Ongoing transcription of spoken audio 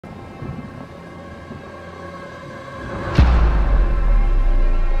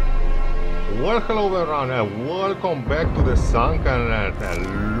Well, hello everyone and welcome back to the Sunkenland,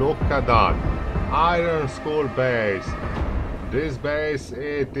 and look at that Iron Skull base. This base,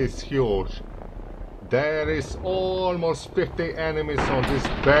 it is huge. There is almost 50 enemies on this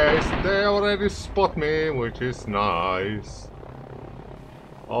base. They already spot me, which is nice.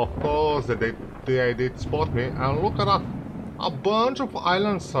 Of course they did spot me, and look at that, a bunch of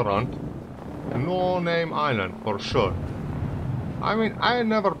islands around. No name island for sure. I mean, I ain't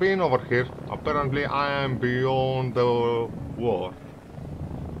never been over here. Apparently I am beyond the war.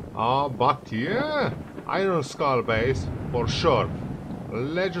 But yeah, Iron Skull base for sure.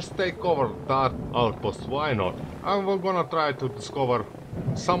 Let's just take over that outpost, why not? And we're gonna try to discover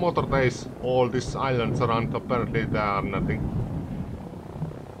some other days all these islands around. Apparently they are nothing.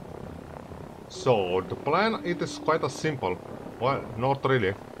 So the plan, it is quite simple. Well, not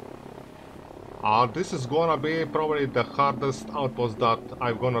really. This is gonna be probably the hardest outpost that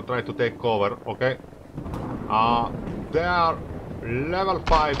I'm gonna try to take over, okay? They are level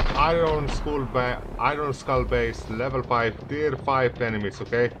 5 Iron Skull base, level 5, tier 5 enemies,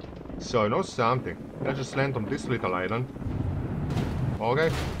 okay? So you know something. Let's just land on this little island. Okay,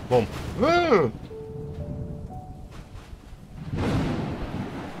 boom.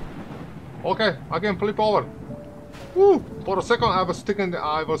 Okay, I can flip over. Woo! For a second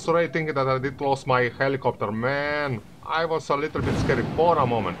I was already thinking that I did lose my helicopter. Man, I was a little bit scared for a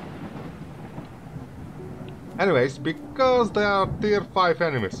moment. Anyways, because they are tier 5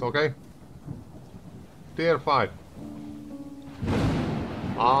 enemies, okay? Tier 5.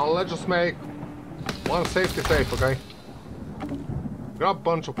 Let's just make one safety safe, okay? Grab a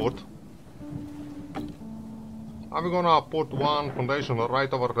bunch of wood. I'm gonna put one foundation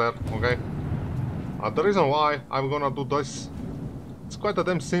right over there, okay? The reason why I'm gonna do this, it's quite a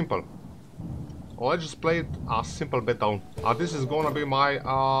damn simple. Let's just play it a simple bit down. This is gonna be my,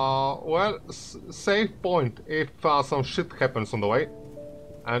 well, safe point if some shit happens on the way.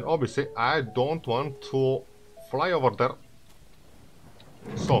 And obviously I don't want to fly over there.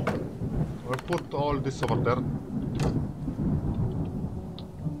 So, I'll put all this over there.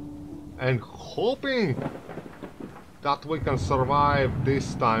 And hoping that we can survive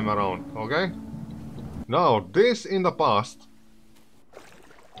this time around, okay? Now, this in the past,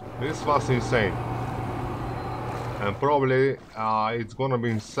 this was insane. And probably it's gonna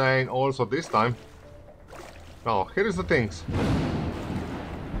be insane also this time. Now, here is the things.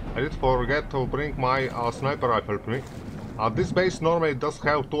 I did forget to bring my sniper rifle with me. This base normally does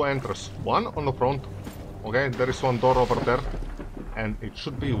have two entrances. One on the front, okay, there is one door over there. And it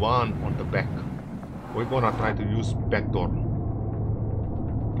should be one on the back. We're gonna try to use back door.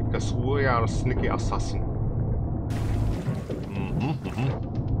 Because we are a sneaky assassin.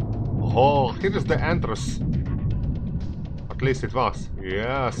 Oh, here is the entrance. At least it was.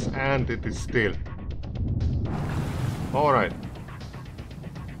 Yes, and it is still. Alright.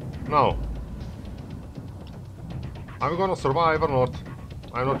 Now. Are we gonna survive or not?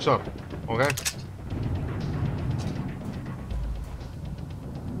 I'm not sure. Okay?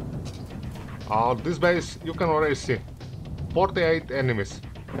 This base, you can already see. 48 enemies.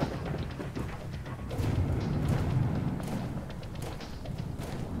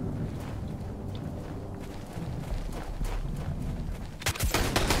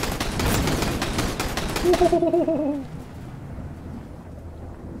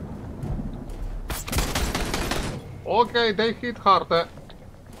 Okay, they hit hard.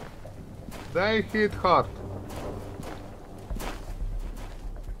 They hit hard.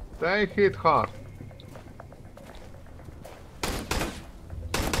 They hit hard.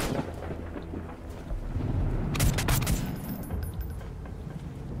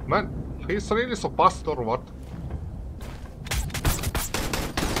 Man, he's really so fast or what?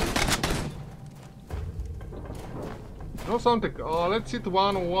 No something. Let's hit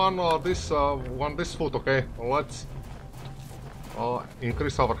this foot, okay? Let's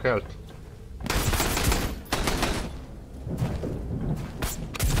increase our health.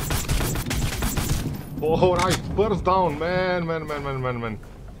 Oh, right, burst down, man.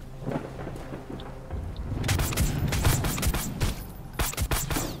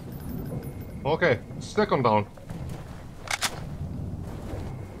 Okay, second down.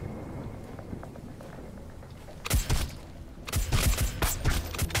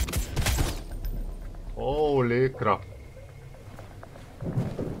 Holy crap.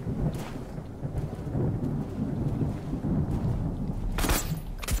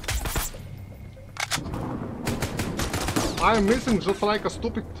 I'm missing just like a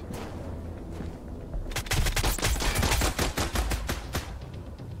stupid.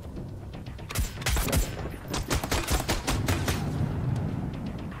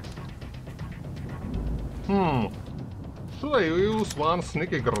 Should I use one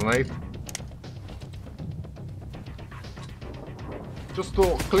sneaky grenade? Just to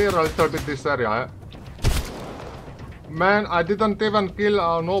clear a little bit this area, eh? Man, I didn't even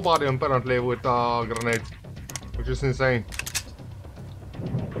kill nobody apparently with grenades, which is insane.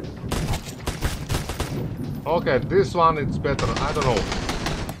 Okay, this one it's better, I don't know.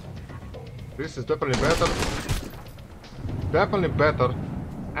 This is definitely better. Definitely better.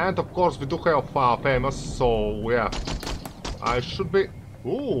 And of course we do have famous, so yeah. I should be...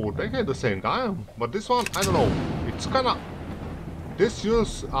 Ooh, they had the same time. But this one, I don't know. It's kinda... This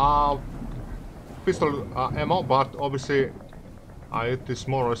use pistol ammo, but obviously it is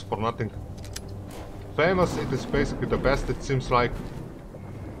more or less for nothing. Famous, it is basically the best, it seems like.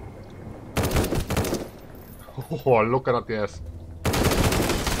 Oh, look at that, yes.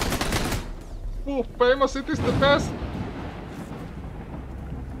 Oh, famous, it is the best.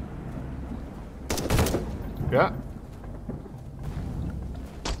 Yeah.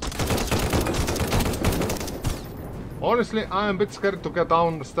 Honestly, I'm a bit scared to get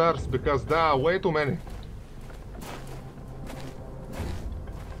down the stairs because there are way too many.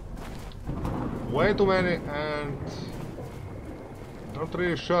 Way too many, and not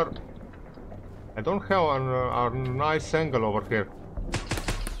really sure. I don't have a nice angle over here.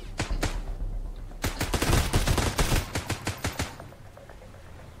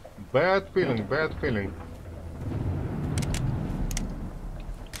 Bad feeling, bad feeling.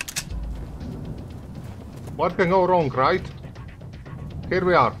 What can go wrong, right? Here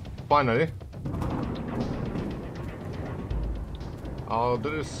we are, finally. Oh,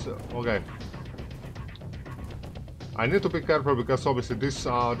 there is... okay. I need to be careful because obviously this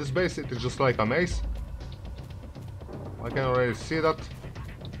base, it is just like a maze. I can already see that.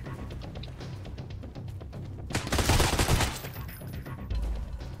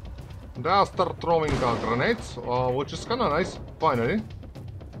 They start throwing grenades, which is kinda nice, finally.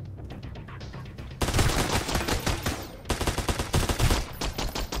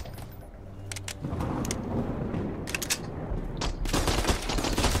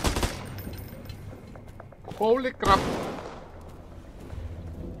 Holy crap!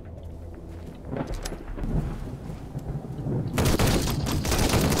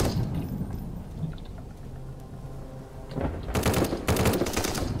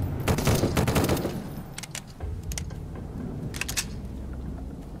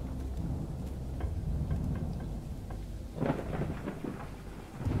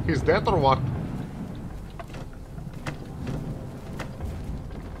 He's dead or what?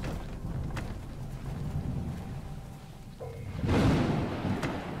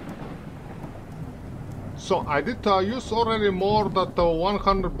 So I did use already more than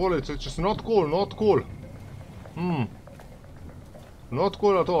 100 bullets, which is not cool, not cool. Not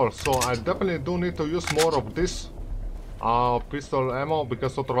cool at all. So I definitely do need to use more of this pistol ammo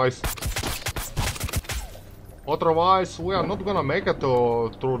because otherwise we are not gonna make it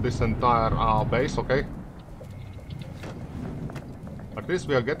through this entire base, okay? At least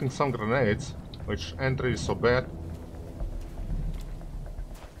we are getting some grenades, which entry is so bad.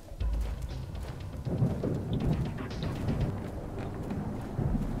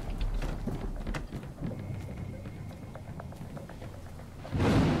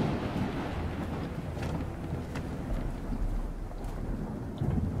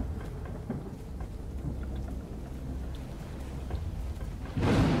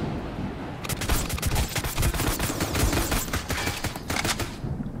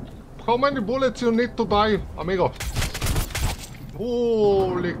 How many bullets you need to die, amigo?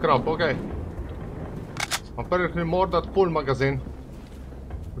 Holy crap, okay. Apparently more than full magazine,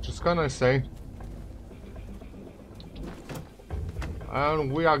 which is kinda insane.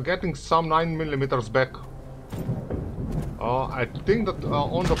 And we are getting some 9mm back. I think that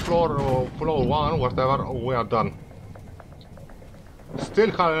on the floor 1, whatever, we are done.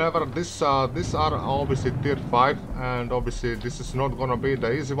 Still, however, these are obviously tier 5, and obviously this is not gonna be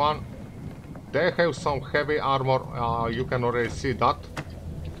the easy one. They have some heavy armor, you can already see that.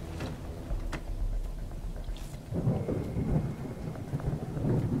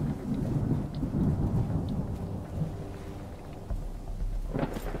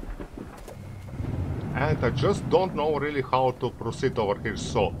 And I just don't know really how to proceed over here,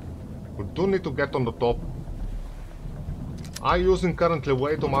 so we do need to get on the top. I'm using currently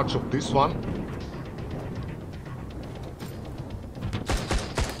way too much of this one.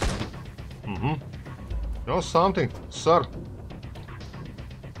 You know something, sir?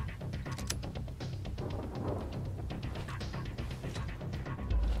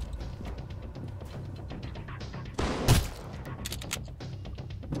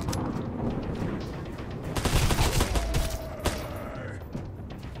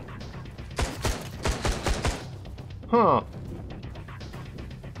 Huh.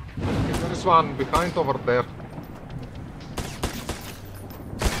 Okay, there is one behind over there.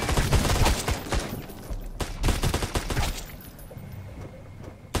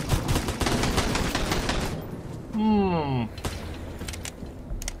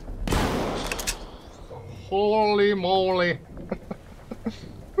 Holy moly.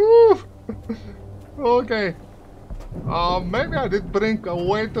 Okay. Maybe I did bring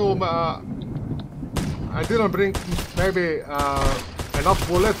way too I didn't bring maybe enough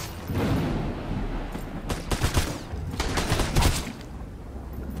bullets.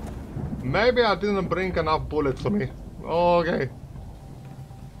 Maybe I didn't bring enough bullets for me. Okay.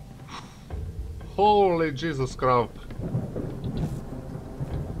 Holy Jesus crap.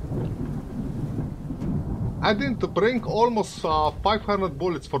 I didn't bring almost 500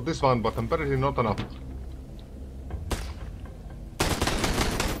 bullets for this one, but apparently not enough.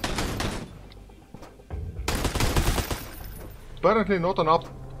 Apparently not enough.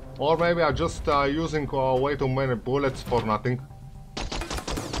 Or maybe I'm just using way too many bullets for nothing.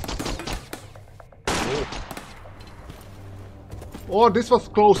 Oh, this was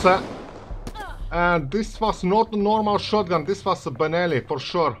closer. And this was not a normal shotgun, this was a Benelli for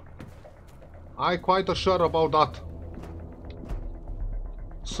sure. I'm quite sure about that.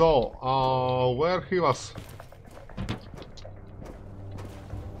 So, where he was?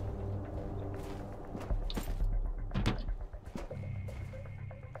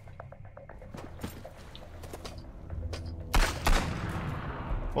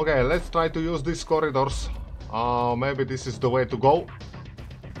 Okay, let's try to use these corridors. Maybe this is the way to go.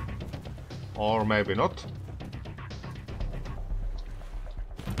 Or maybe not.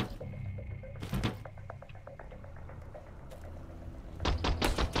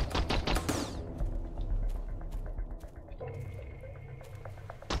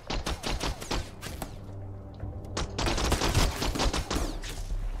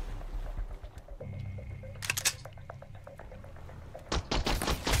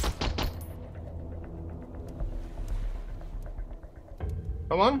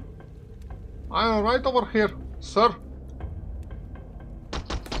 Come on. I'm right over here, sir.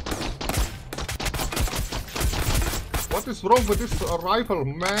 What is wrong with this rifle,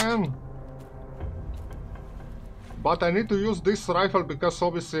 man? But I need to use this rifle because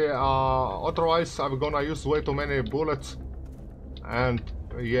obviously otherwise I'm gonna use way too many bullets. And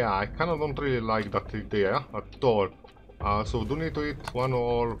yeah, I kinda don't really like that idea at all. So do need to eat one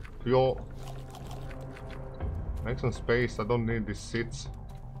or few. Make some space, I don't need these seats.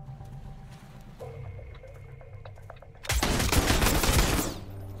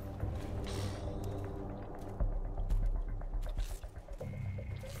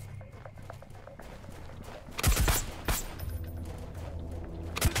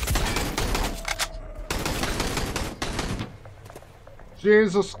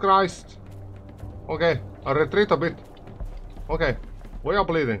 Jesus Christ. Okay, I retreat a bit. Okay, we are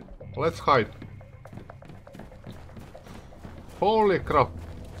bleeding. Let's hide. Holy crap.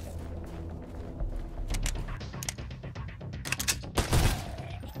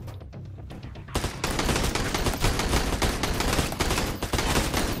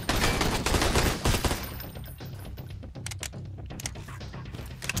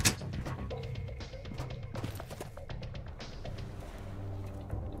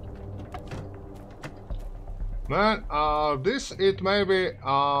 Man, it may be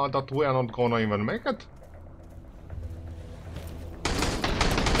that we are not gonna even make it.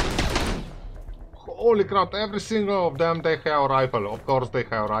 Holy crap, every single of them, they have a rifle. Of course they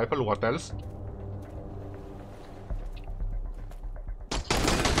have a rifle, what else?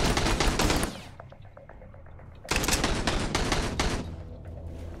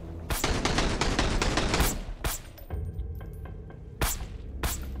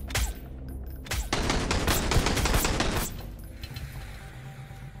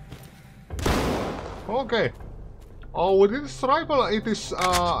 Okay. Oh, with this rifle, it is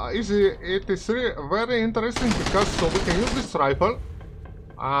really very interesting because so we can use this rifle,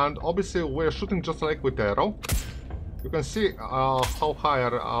 and obviously we're shooting just like with arrow. You can see how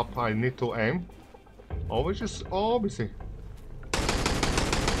higher up I need to aim, which is obviously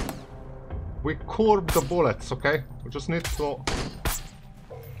we curb the bullets. Okay, we just need to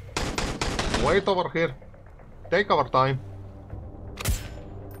wait over here, take our time.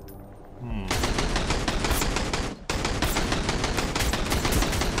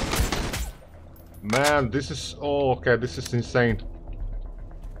 Man, this is... oh, okay, this is insane.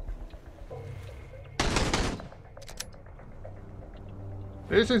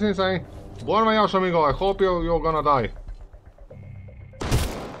 This is insane. Bon voyage, amigo. I hope you're gonna die.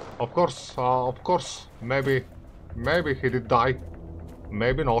 Of course, maybe Maybe he did die.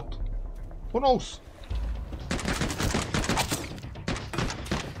 Maybe not. Who knows?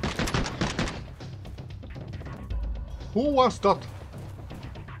 Who was that?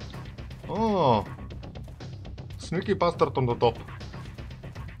 Oh. Sneaky bastard on the top.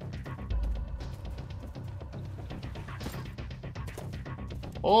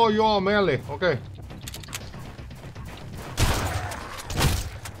 Oh, you are melee. Okay.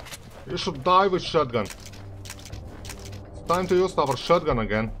 You should die with shotgun. It's time to use our shotgun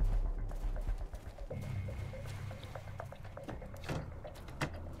again.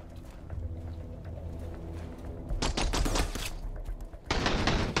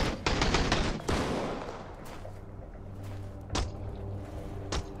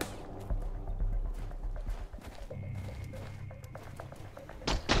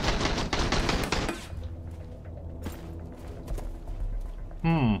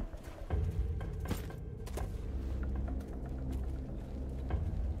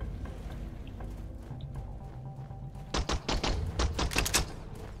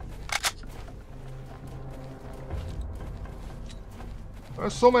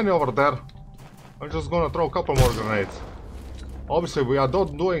 There's so many over there. I'm just gonna throw a couple more grenades. Obviously, we are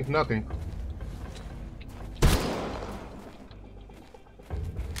not doing nothing.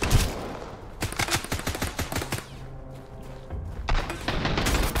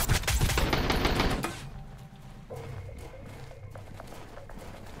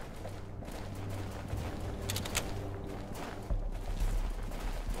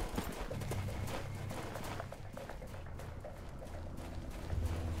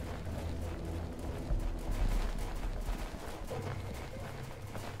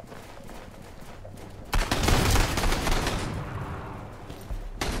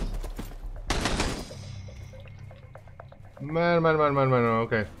 Man,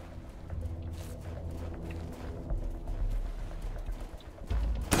 okay.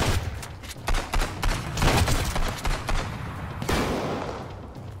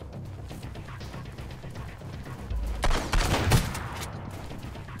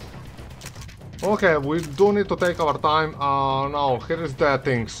 Okay, we do need to take our time. Now, here is the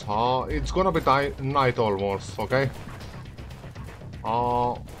things. It's gonna be night almost, okay?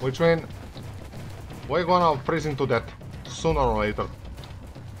 Which means we're gonna freezing to death. Sooner or later.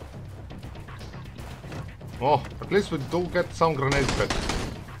 Oh, at least we do get some grenades back.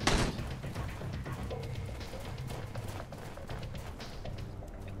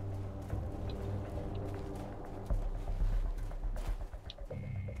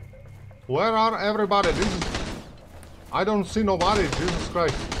 Where are everybody? I don't see nobody, Jesus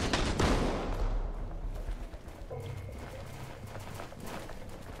Christ.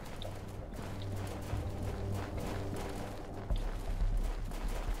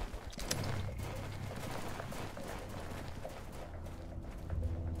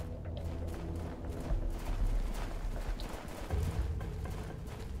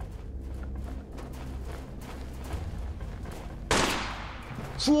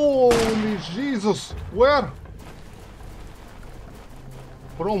 Holy Jesus! Where?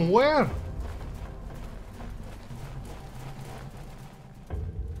 From where?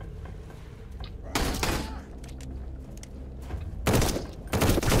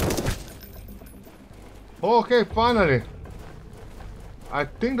 Okay, finally. I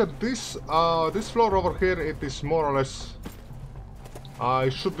think that this floor over here, it is more or less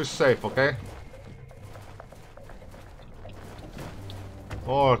it should be safe, okay?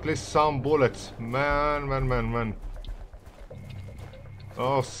 Or at least some bullets. Man.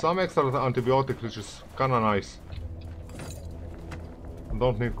 Oh, some extra antibiotics, which is kinda nice.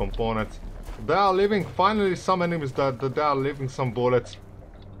 Don't need components. They are leaving, finally some enemies that they are leaving some bullets.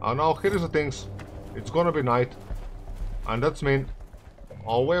 Now here's the things. It's gonna be night. And that's mean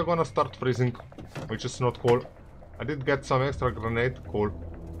we're gonna start freezing, which is not cool. I did get some extra grenade, cool.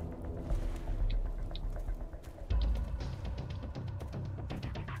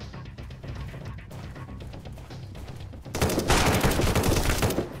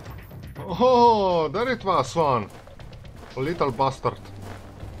 Oh, there it was one. Little bastard.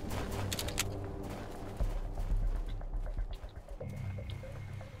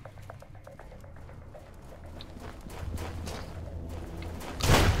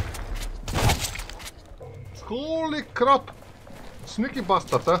 Holy crap! Sneaky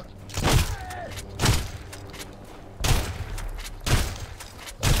bastard, huh?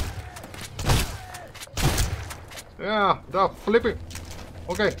 Yeah, they're flipping.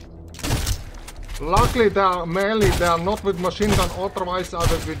 Okay. Luckily they are melee, they are not with machine gun, otherwise I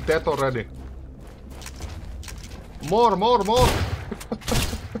would be dead already. More!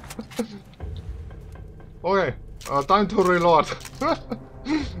 Okay, Time to reload.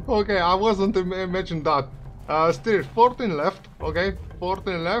 Okay, I wasn't imagine that. Still 14 left. Okay,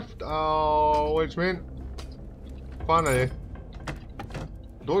 14 left. Which means finally.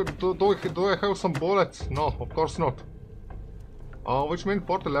 Do I have some bullets? No, of course not. Which means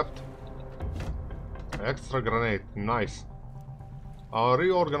 40 left. Extra grenade, nice.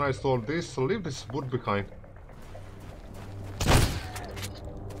 Reorganize all this. Leave this wood behind.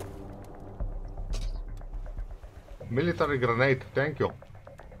 Military grenade, thank you.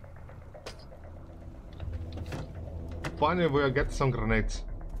 Finally we'll get some grenades.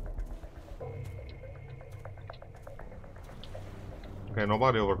 Okay,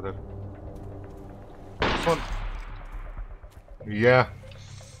 nobody over there. This one. Yeah.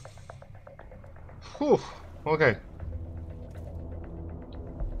 Whew. Okay.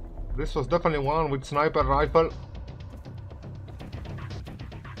 This was definitely one with sniper rifle.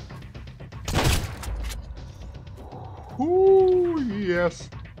 Ooh, yes.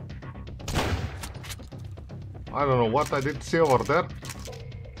 I don't know what I did see over there.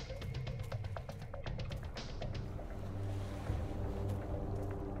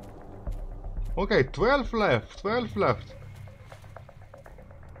 Okay, 12 left, 12 left.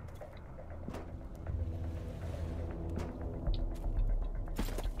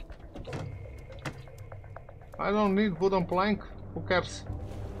 I don't need wooden plank, who cares?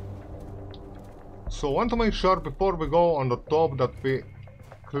 So want to make sure before we go on the top that we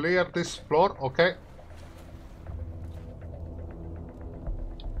clear this floor, okay?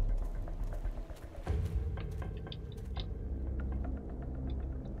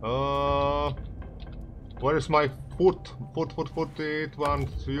 Where is my foot? Foot, it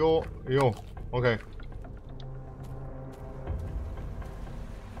wants you. Okay.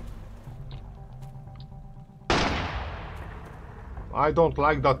 I don't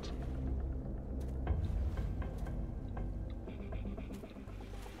like that.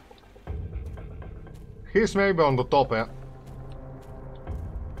 He's maybe on the top, yeah.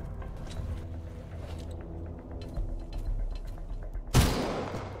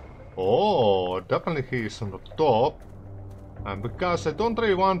 Oh, definitely he is on the top. And because I don't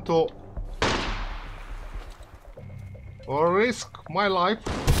really want to risk my life.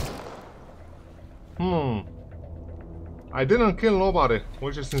 I didn't kill nobody,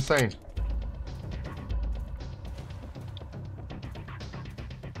 which is insane.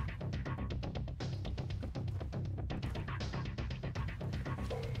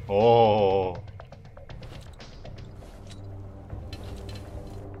 Oh.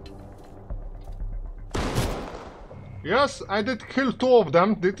 Yes, I did kill 2 of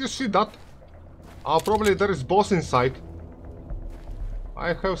them. Did you see that? Probably there is boss inside.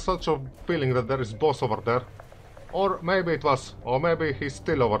 I have such a feeling that there is boss over there. Or maybe it was. Or maybe he's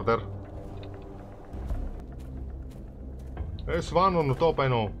still over there. There's one on the top, I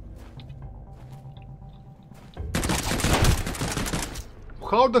know.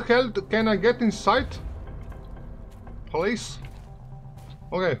 How the hell can I get inside? Please?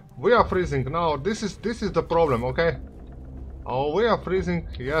 Okay, we are freezing now. This is the problem, okay? Oh, we are freezing,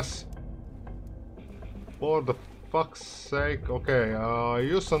 yes. For the fuck's sake. Okay,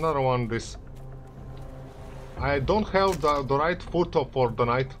 use another one this. I don't have the right foot for the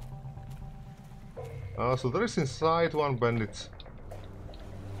night. So there is inside one bandit.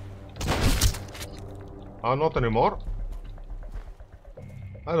 Not anymore.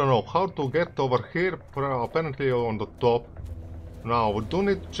 I don't know how to get over here, apparently on the top. Now, we do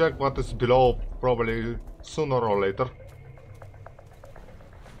need to check what is below, probably sooner or later.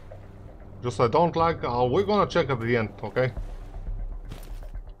 Just I don't like, we're gonna check at the end, okay?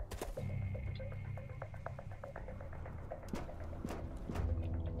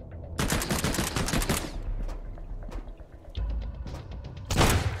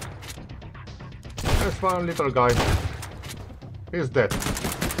 There's one little guy. He's dead.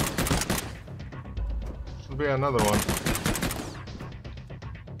 Should be another one.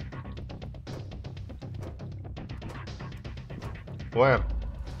 Where?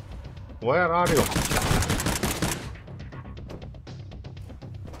 Where are you?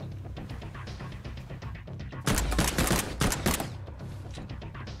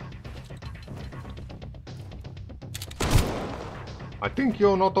 I think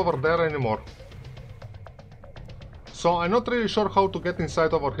you're not over there anymore. So I'm not really sure how to get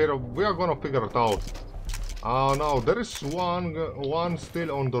inside over here. We are gonna figure it out. Now there is one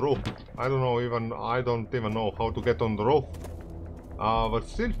still on the roof. I don't even know how to get on the roof. But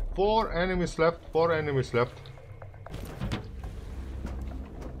still 4 enemies left, 4 enemies left.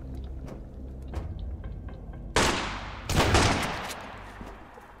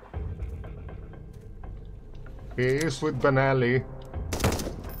 He is with Benelli.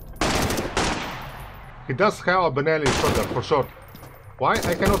 He does have a Benelli shotgun for sure. Why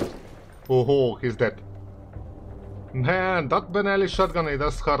I cannot... Oh, he's dead. Man, that Benelli shotgun, it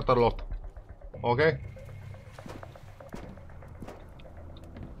does hurt a lot. Okay.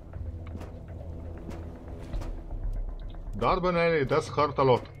 That Benelli does hurt a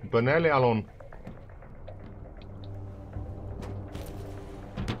lot. Benelli alone.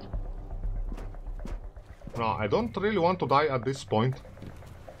 No, I don't really want to die at this point.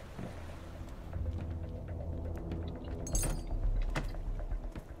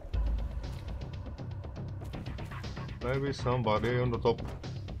 Maybe somebody on the top.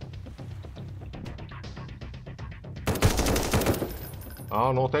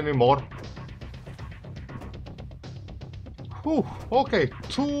 Ah, not anymore. Whew, okay,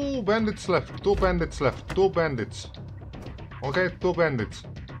 2 bandits left, 2 bandits left, 2 bandits. Okay, 2 bandits.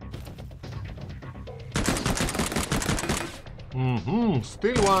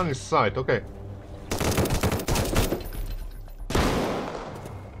 Still one inside, okay.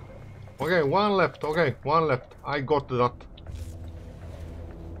 Okay, 1 left, okay, 1 left. I got that.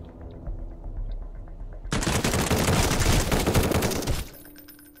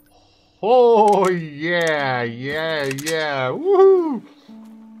 Oh, yeah, woohoo!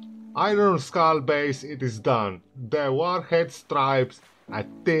 Iron Skull base, it is done. The Warhead stripes, I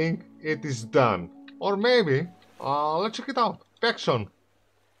think it is done. Or maybe, let's check it out. Faction.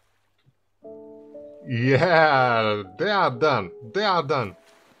 Yeah, they are done. They are done.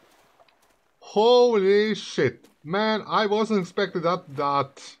 Holy shit. Man, I wasn't expecting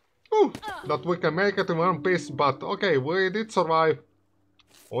that we can make it in one piece, but okay, we did survive.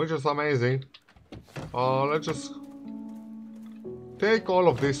 Which is amazing. Let's just take all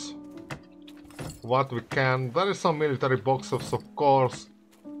of this. What we can. There is some military boxes, of course.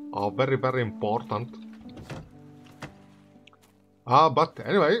 Very, very important. But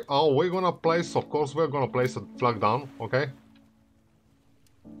anyway, we're gonna place, of course, we're gonna place a flag down, okay?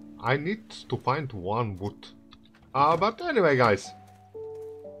 I need to find 1 wood. But anyway, guys.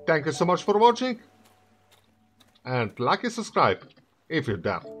 Thank you so much for watching. And like and subscribe if you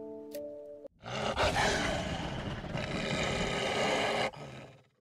dare.